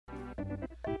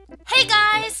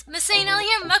guys, MasaeAnela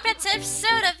here, and welcome back to an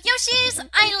episode of Yoshi's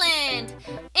Island.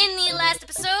 In the last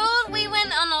episode, we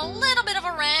went on a little bit of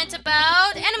a rant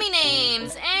about enemy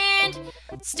names and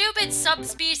stupid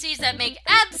subspecies that make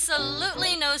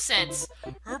absolutely no sense.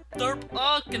 Herp derp,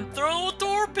 I can throw a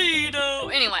torpedo.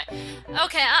 Anyway,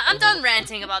 okay, I'm done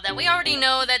ranting about that. We already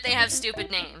know that they have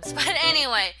stupid names. But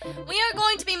anyway, we are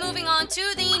going to be moving on to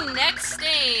the next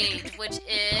stage, which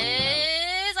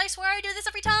is, I swear I do this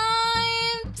every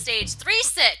time, stage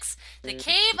 3-6, the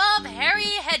Cave of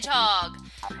Harry Hedgehog.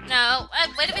 Now,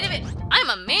 wait a minute, I'm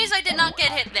amazed I did not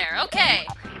get hit there. Okay,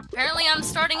 apparently I'm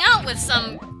starting out with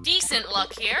some decent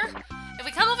luck here. If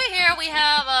we come over here, we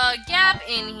have a gap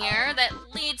in here that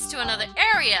leads to another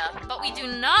area, but we do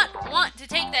not want to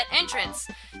take that entrance.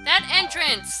 That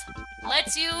entrance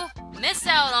lets you miss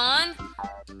out on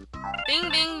bing,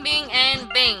 bing, bing,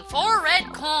 and bing. 4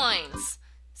 red coins.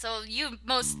 So you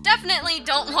most definitely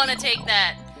don't want to take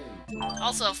that.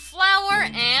 Also a flower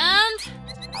and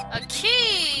a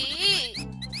key.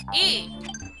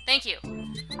 Thank you.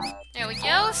 There we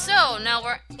go. So now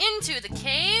we're into the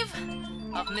cave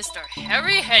of Mr.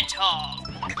 Harry Hedgehog.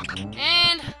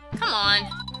 And come on,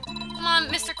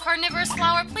 Mr. Carnivorous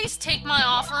Flower, please take my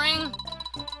offering.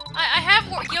 I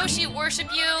have Yoshi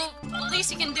worship you. The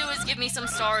least you can do is give me some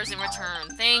stars in return.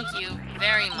 Thank you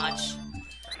very much.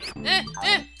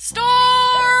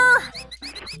 Star!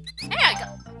 Hey, I got...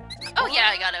 Oh yeah,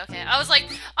 I got it, okay. I was like,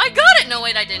 I got it! No,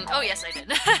 wait, I didn't. Oh, yes, I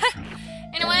did.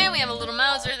 Anyway, we have a little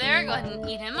Mouser there. Go ahead and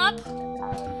eat him up.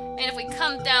 And if we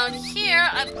come down here,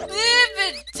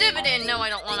 no, I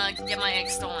don't want to get my egg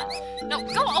stolen. No,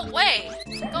 go away!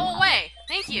 Go away!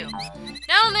 Thank you.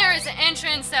 Down there is the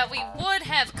entrance that we would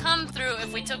have come through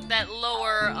if we took that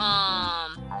lower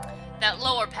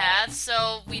path,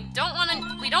 so we don't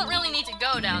really need to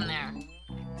go down there.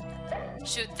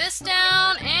 Shoot this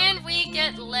down, and we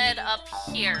get led up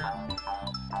here.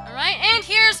 Alright, and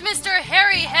here's Mr.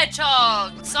 Harry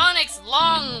Hedgehog, Sonic's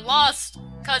long-lost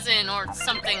cousin or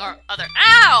something or other.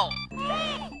 Ow!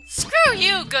 Screw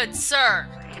you, good sir!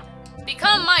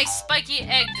 Become my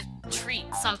spiky-egged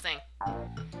treat something.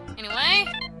 Anyway,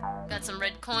 got some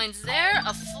red coins there,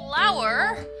 a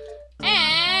flower,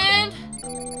 and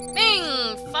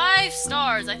bing! 5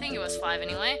 stars. I think it was 5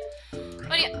 anyway.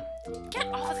 But yeah, get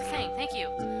off of the thing. Thank you.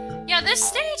 Yeah, this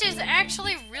stage is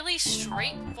actually really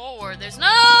straightforward. There's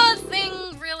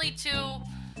nothing really too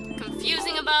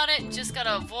confusing about it. Just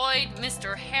gotta avoid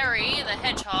Mr. Harry the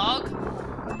Hedgehog,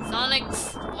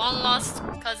 Sonic's long-lost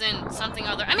cousin, something or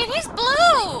other. I mean, he's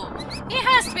blue! He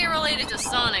has to be related to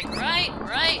Sonic, right?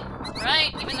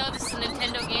 Right? Even though this is a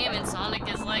Nintendo game and Sonic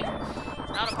is, like,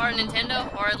 not a part of Nintendo,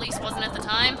 or at least wasn't at the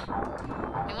time.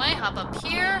 Anyway, hop up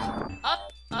here,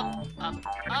 up,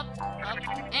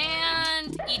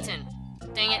 and eaten.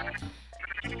 Dang it.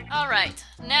 Alright,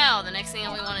 now the next thing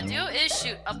that we want to do is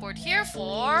shoot upward here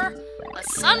for a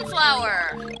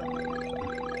sunflower.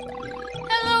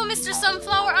 Hello, Mr.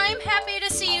 Sunflower, I'm happy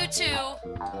to see you too.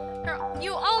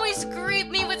 You always greet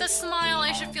me with a smile.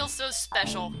 I should feel so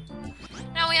special.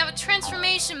 Now we have a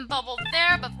transformation bubble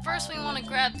there, but first we want to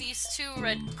grab these 2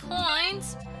 red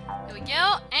coins. There we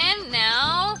go, and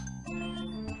now...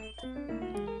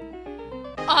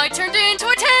 I turned it into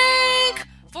a tank!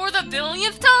 For the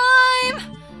 1000th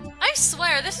time! I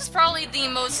swear, this is probably the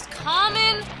most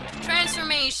common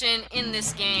transformation in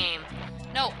this game.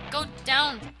 No, go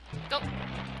down. Go.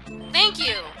 Thank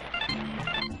you!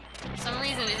 For some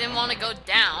reason it didn't want to go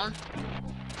down.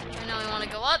 And now we want to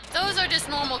go up. Those are just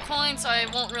normal coins, so I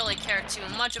won't really care too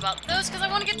much about those, because I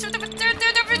want to get to the...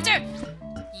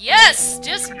 Yes!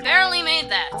 Just barely made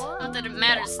that. Not that it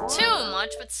matters too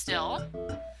much, but still.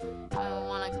 I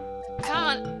want to... Come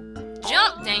on.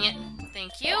 Jump, dang it.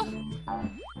 Thank you.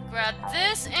 Grab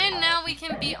this, and now we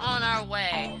can be on our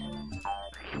way.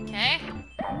 Okay.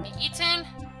 Be eaten.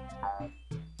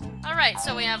 Alright,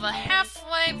 so we have a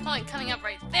halfway point coming up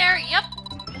right there. Yep.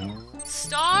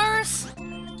 Stars.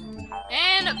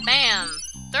 And bam!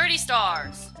 30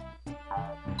 stars.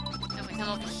 If we come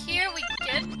over here, we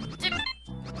get...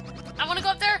 I want to go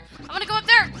up there! I want to go up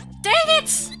there! Dang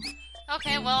it!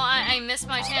 Okay, well, I missed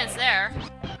my chance there.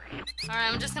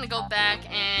 Alright, I'm just gonna go back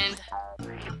and...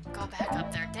 go back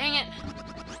up there. Dang it!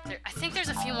 I think there's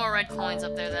a few more red coins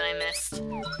up there that I missed.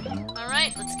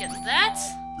 Alright, let's get that.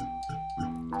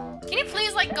 Can you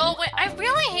please, like, go away? I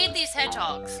really hate these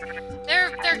hedgehogs.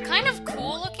 They're kind of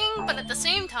cool looking, but at the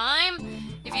same time,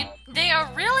 they are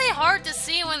really hard to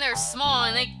see when they're small,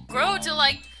 and they grow to,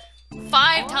 like,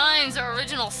 5 times their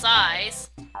original size,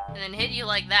 and then hit you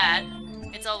like that.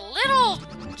 It's a little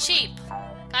cheap.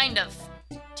 Kind of.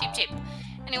 Cheap.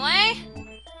 Anyway,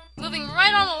 moving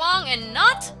right on along, and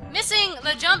not missing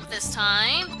the jump this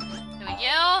time. There we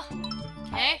go.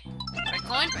 Okay. Red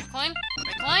coin, red coin,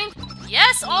 red coin.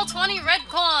 Yes, all 20 red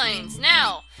coins.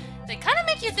 Now, they kind of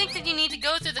make you think that you need to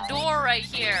go through the door right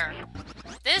here.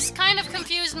 This kind of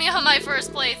confused me on my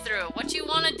first playthrough. What you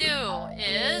want to do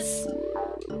is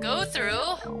go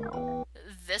through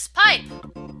this pipe.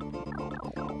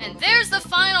 And there's the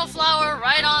final flower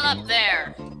right on up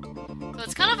there. So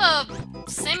it's kind of a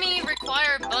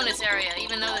semi-required bonus area,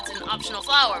 even though it's an optional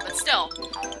flower, but still.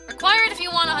 Required if you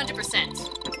want 100%.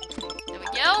 There we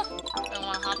go. I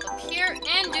want to hop up here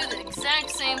and do the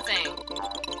exact same thing.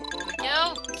 There we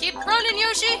go. Keep running,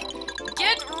 Yoshi!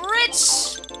 Get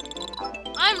rich!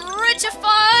 I'm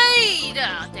richified!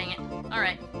 Oh, dang it.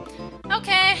 Alright.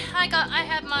 Okay, I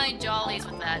have my jollies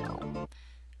with that.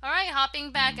 Alright,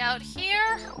 hopping back out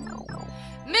here.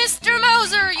 Mr.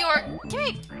 Moser,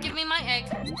 give me my egg.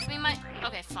 Give me my...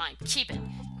 Okay, fine. Keep it.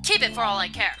 Keep it for all I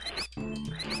care.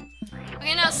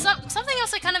 Okay, now something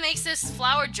else that kind of makes this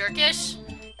flower jerkish.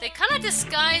 They kind of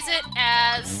disguise it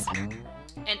as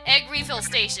an egg refill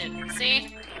station.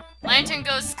 See? Lantern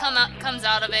Ghost comes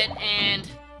out of it, and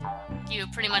you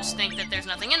pretty much think that there's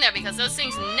nothing in there because those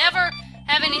things never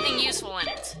have anything useful in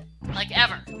it. Like,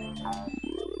 ever.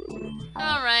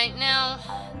 Alright, now,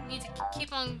 need to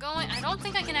keep on going. I don't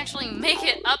think I can actually make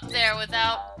it up there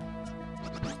without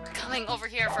coming over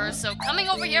here first. So, coming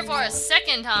over here for a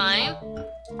second time.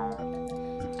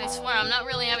 I swear, I'm not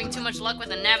really having too much luck with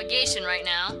the navigation right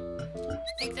now.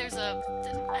 I think there's I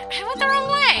went the wrong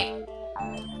way!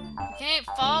 Okay,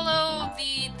 follow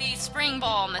the spring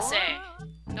ball, Masae.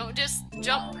 Don't just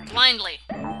jump blindly,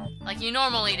 like you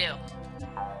normally do.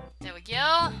 There we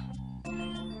go.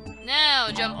 Now,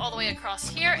 jump all the way across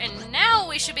here, and now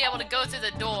we should be able to go through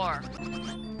the door.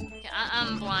 Okay,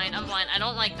 I'm blind, I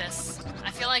don't like this.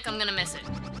 I feel like I'm gonna miss it.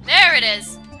 There it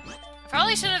is! I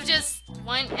probably should have just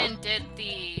went and did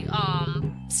the,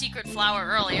 secret flower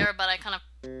earlier, but I kind of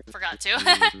forgot to.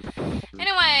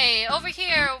 Anyway, over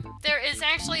here, there is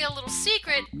actually a little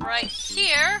secret right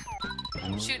here.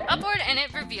 Shoot upward, and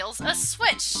it reveals a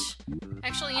switch.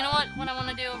 Actually, you know what? What I want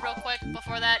to do real quick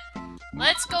before that,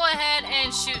 let's go ahead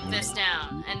and shoot this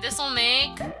down. And this will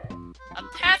make a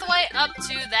pathway up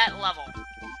to that level.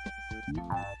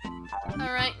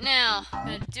 Alright, now, I'm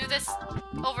gonna do this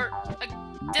over...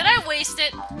 did I waste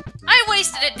it? I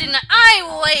wasted it, didn't I?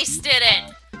 I wasted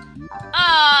it!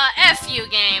 F you,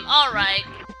 game. Alright.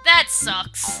 That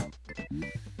sucks.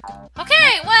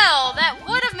 Okay, well, that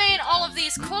would have made all of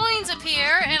these coins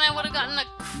appear, and I would have gotten a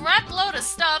crap load of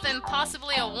stuff and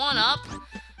possibly a 1-up.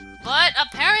 But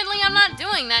apparently I'm not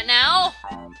doing that now.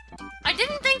 I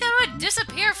didn't think that would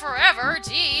disappear forever,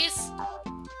 jeez.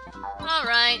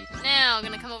 Alright, now I'm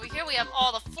gonna come over here. We have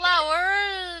all the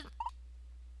flowers.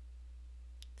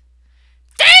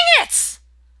 Dang it!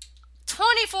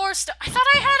 24 stars. I thought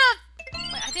I had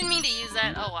a... Wait, I didn't mean to use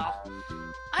that. Oh, well.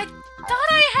 I thought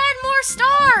I had more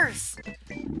stars!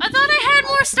 I thought I had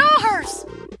more stars!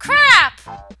 Crap!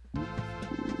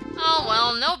 Oh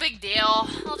well, no big deal.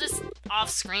 I'll just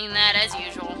off-screen that as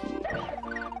usual.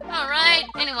 Alright,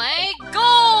 anyway,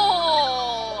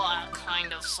 goal!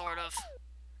 Kind of, sort of.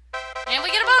 And we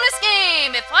get a bonus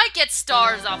game! If I get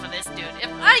stars off of this, dude,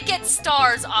 if I get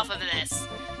stars off of this,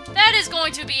 that is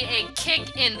going to be a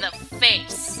kick in the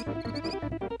face.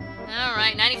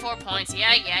 Alright, 94 points.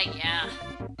 Yeah.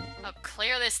 I'll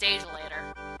clear this stage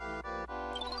later.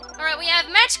 Alright, we have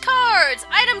match cards!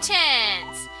 Item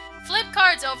chance! Flip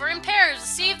cards over in pairs.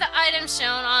 Receive the items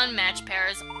shown on match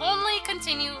pairs. Only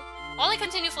continue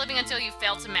flipping until you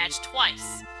fail to match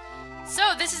twice.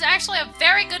 So, this is actually a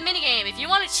very good minigame. If you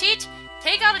want to cheat,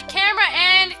 take out a camera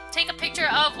and take a picture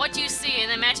of what you see, and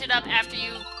then match it up after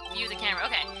you view the camera.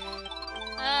 Okay.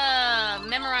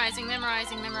 Memorizing.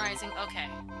 Okay.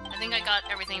 I think I got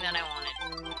everything that I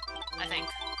wanted. I think.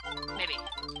 Maybe.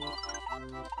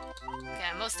 Okay,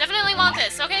 I most definitely want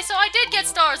this. Okay, so I did get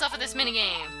stars off of this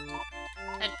minigame.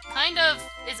 That kind of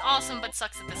is awesome, but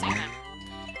sucks at the same time.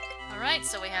 Alright,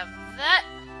 so we have that.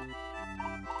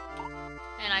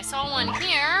 And I saw one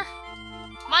here.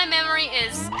 My memory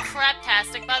is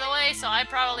craptastic, by the way, so I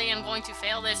probably am going to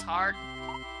fail this hard.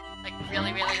 Like,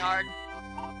 really, really hard.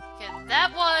 Okay,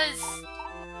 that was...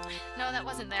 No, that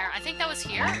wasn't there. I think that was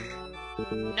here?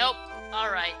 Nope.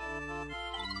 Alright.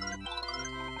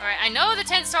 Alright, I know the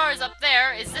 10 star is up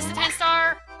there. Is this the 10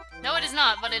 star? No, it is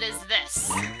not, but it is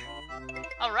this.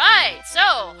 Alright,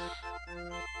 so...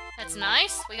 That's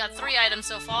nice. We got 3 items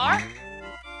so far.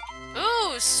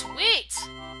 Ooh, sweet!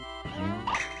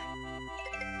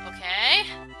 Okay.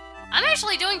 I'm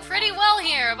actually doing pretty well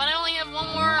here, but I only have one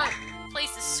more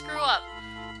place to screw up.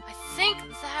 I think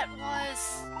that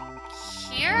was...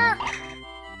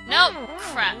 Oh,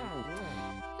 crap.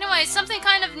 Anyway, something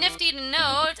kind of nifty to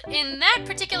note, in that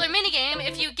particular minigame,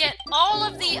 if you get all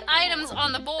of the items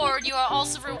on the board, you are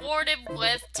also rewarded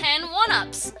with 10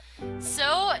 1-ups.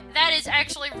 So, that is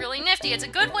actually really nifty. It's a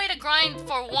good way to grind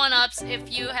for 1-ups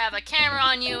if you have a camera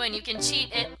on you and you can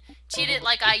cheat it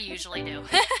like I usually do.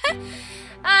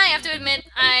 I have to admit,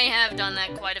 I have done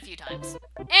that quite a few times.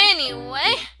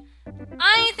 Anyway,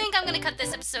 I think I'm going to cut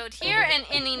this episode here, and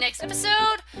in the next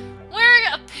episode, we're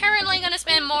apparently going to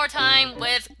spend more time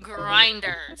with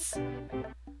grinders.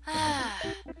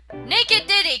 Naked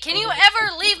Diddy, can you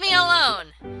ever leave me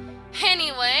alone?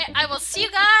 Anyway, I will see you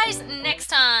guys next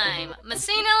time.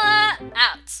 MasaeAnela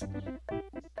out.